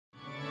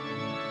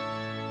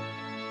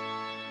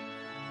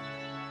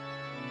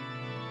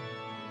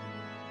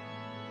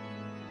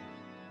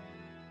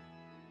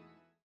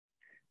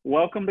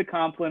Welcome to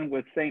Compline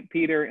with St.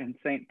 Peter and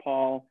St.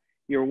 Paul.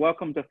 You're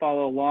welcome to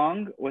follow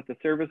along with the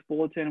service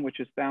bulletin, which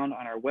is found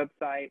on our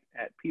website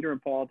at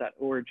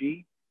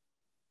peterandpaul.org,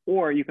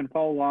 or you can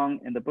follow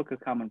along in the Book of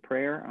Common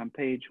Prayer on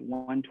page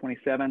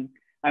 127.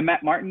 I'm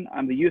Matt Martin.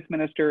 I'm the youth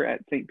minister at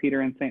St.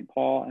 Peter and St.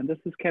 Paul, and this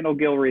is Kendall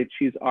Gilreath.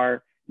 She's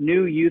our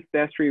new youth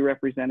vestry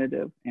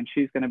representative, and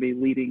she's going to be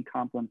leading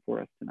Compline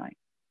for us tonight.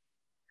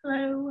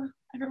 Hello,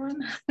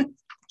 everyone.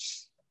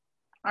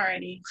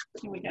 Alrighty,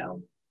 here we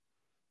go.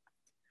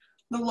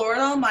 The Lord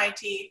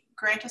Almighty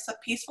grant us a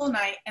peaceful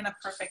night and a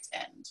perfect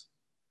end.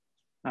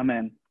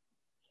 Amen.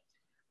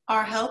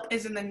 Our help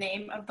is in the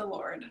name of the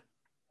Lord,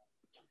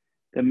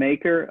 the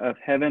maker of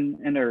heaven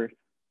and earth.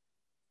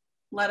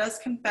 Let us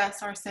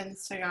confess our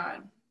sins to God.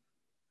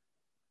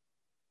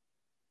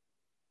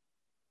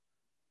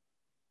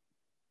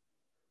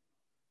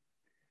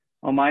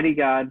 Almighty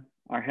God,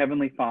 our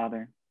heavenly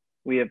Father,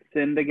 we have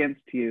sinned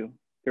against you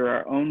through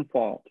our own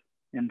fault,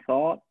 in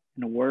thought,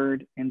 in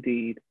word, and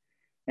deed,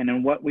 and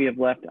in what we have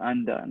left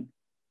undone.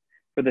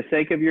 For the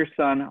sake of your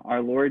Son,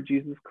 our Lord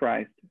Jesus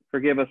Christ,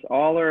 forgive us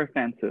all our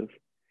offenses,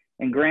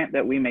 and grant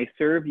that we may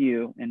serve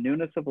you in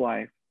newness of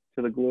life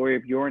to the glory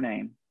of your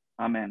name.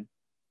 Amen.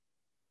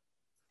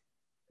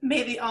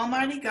 May the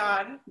Almighty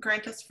God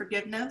grant us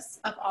forgiveness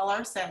of all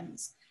our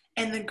sins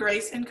and the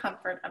grace and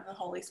comfort of the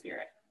Holy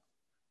Spirit.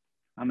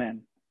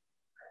 Amen.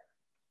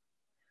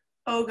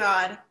 O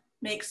God,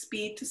 make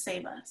speed to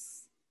save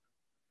us.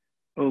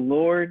 O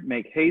Lord,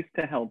 make haste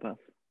to help us.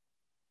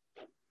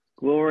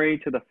 Glory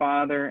to the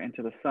Father, and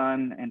to the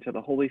Son, and to the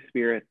Holy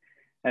Spirit,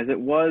 as it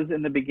was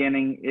in the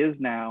beginning, is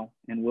now,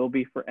 and will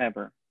be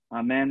forever.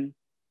 Amen.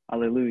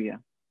 Alleluia.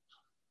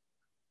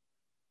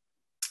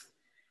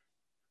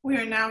 We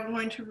are now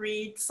going to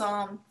read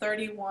Psalm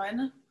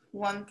 31,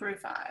 1 through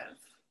 5.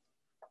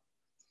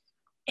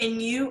 In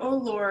you, O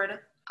Lord,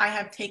 I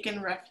have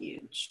taken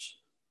refuge.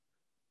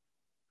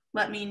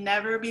 Let me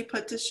never be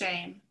put to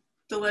shame.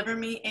 Deliver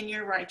me in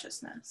your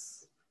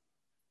righteousness.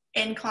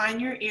 Incline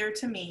your ear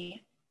to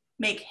me.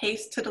 Make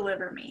haste to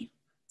deliver me.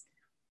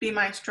 Be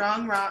my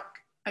strong rock,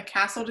 a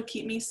castle to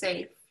keep me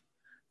safe,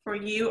 for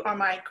you are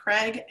my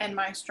crag and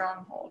my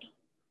stronghold.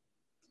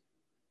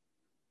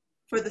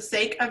 For the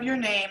sake of your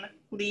name,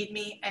 lead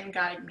me and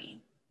guide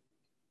me.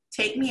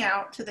 Take me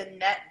out to the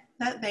net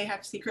that they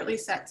have secretly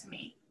set to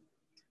me,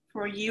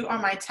 for you are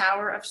my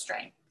tower of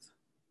strength.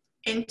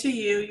 Into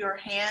you, your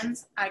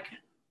hands, I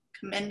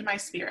commend my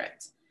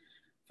spirit,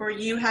 for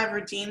you have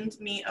redeemed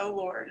me, O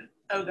Lord,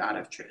 O God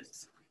of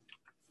truth.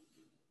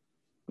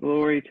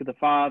 Glory to the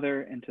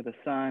Father, and to the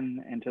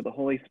Son, and to the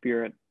Holy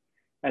Spirit,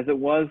 as it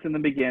was in the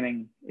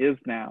beginning, is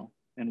now,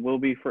 and will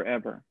be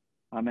forever.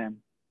 Amen.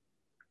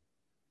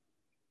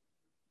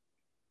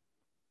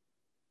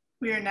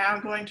 We are now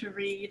going to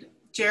read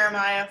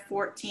Jeremiah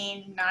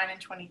 14, 9 and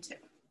 22.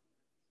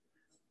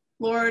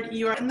 Lord,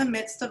 you are in the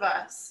midst of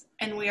us,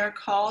 and we are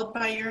called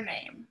by your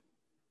name.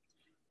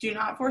 Do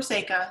not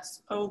forsake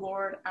us, O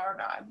Lord our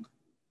God.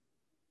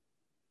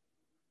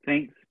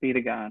 Thanks be to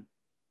God.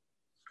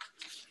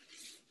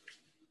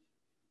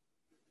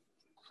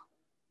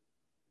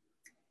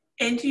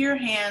 Into your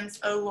hands,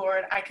 O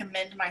Lord, I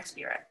commend my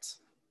spirit.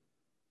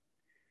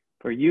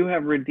 For you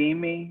have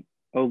redeemed me,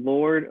 O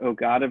Lord, O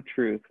God of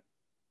truth.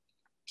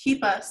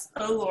 Keep us,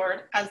 O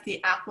Lord, as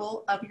the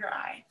apple of your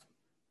eye.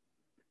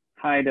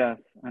 Hide us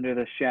under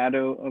the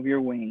shadow of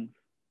your wings.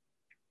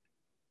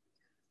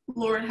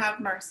 Lord, have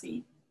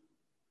mercy.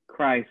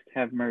 Christ,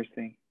 have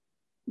mercy.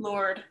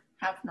 Lord,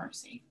 have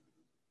mercy.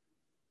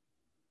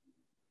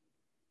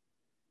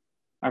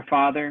 Our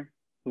Father,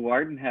 who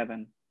art in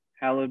heaven,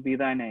 hallowed be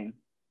thy name.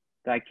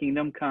 Thy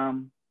kingdom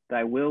come,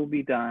 thy will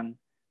be done,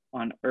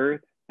 on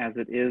earth as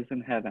it is in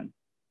heaven.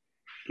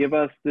 Give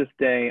us this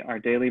day our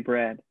daily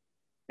bread,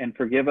 and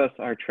forgive us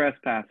our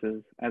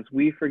trespasses, as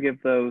we forgive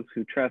those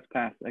who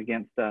trespass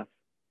against us.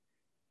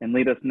 And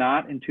lead us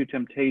not into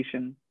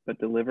temptation, but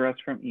deliver us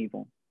from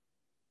evil.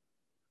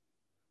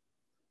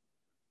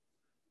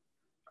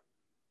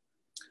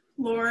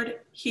 Lord,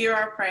 hear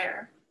our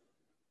prayer.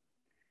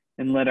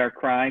 And let our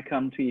cry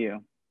come to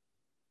you.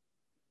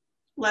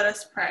 Let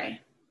us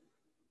pray.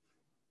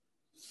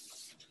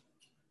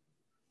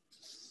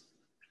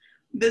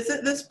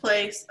 Visit this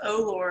place,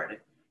 O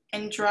Lord,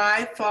 and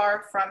drive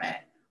far from it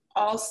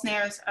all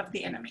snares of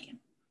the enemy.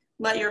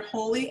 Let your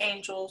holy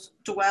angels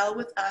dwell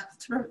with us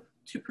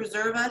to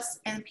preserve us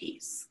in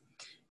peace.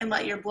 And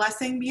let your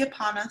blessing be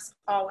upon us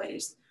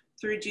always,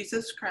 through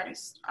Jesus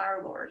Christ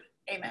our Lord.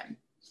 Amen.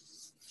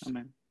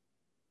 Amen.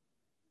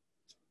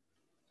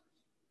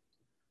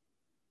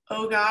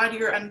 O God,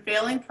 your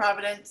unfailing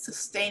providence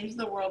sustains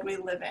the world we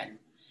live in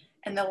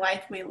and the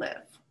life we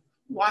live.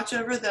 Watch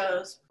over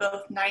those,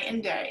 both night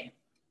and day,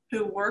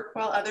 who work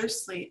while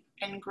others sleep,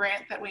 and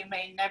grant that we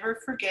may never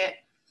forget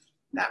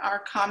that our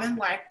common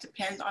life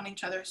depends on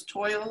each other's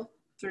toil,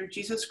 through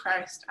Jesus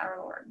Christ our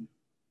Lord.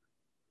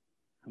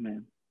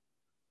 Amen.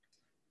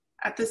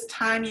 At this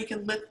time, you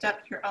can lift up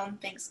your own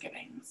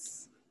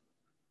thanksgivings.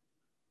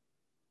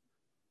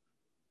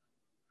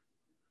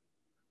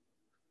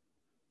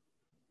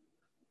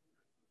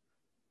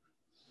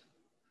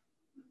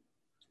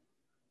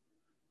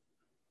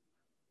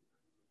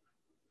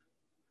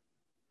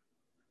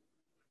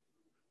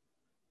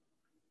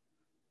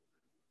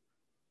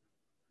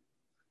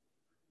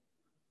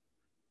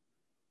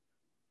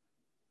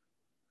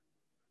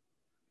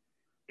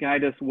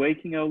 Guide us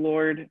waking, O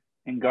Lord,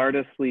 and guard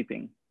us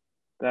sleeping,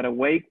 that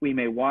awake we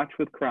may watch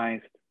with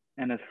Christ,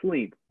 and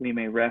asleep we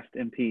may rest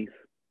in peace.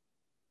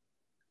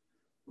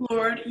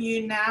 Lord,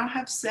 you now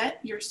have set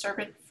your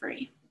servant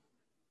free.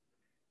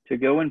 To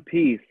go in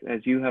peace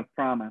as you have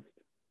promised.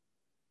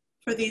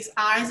 For these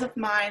eyes of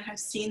mine have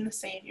seen the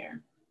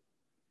Savior,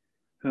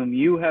 whom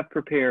you have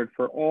prepared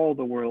for all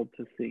the world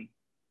to see.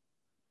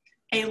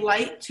 a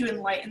light to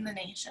enlighten the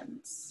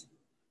nations.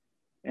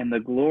 And the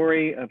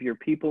glory of your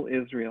people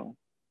Israel.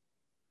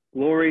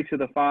 Glory to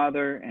the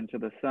Father, and to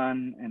the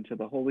Son, and to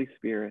the Holy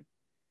Spirit,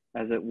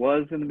 as it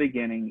was in the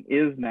beginning,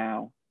 is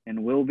now,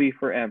 and will be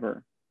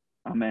forever.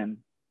 Amen.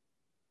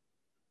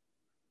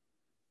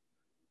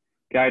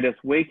 Guide us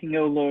waking,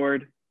 O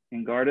Lord,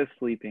 and guard us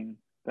sleeping,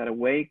 that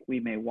awake we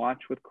may watch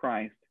with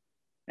Christ,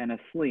 and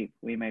asleep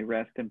we may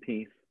rest in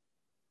peace.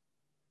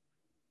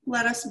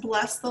 Let us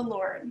bless the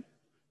Lord.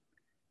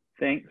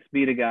 Thanks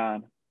be to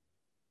God.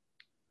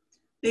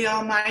 The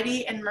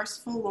Almighty and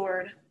merciful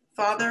Lord,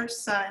 Father,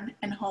 Son,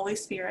 and Holy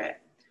Spirit,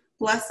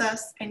 bless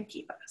us and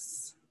keep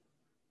us.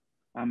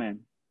 Amen.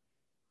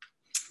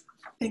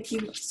 Thank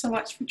you so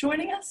much for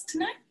joining us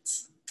tonight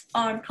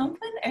on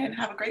Compline, and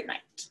have a great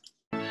night.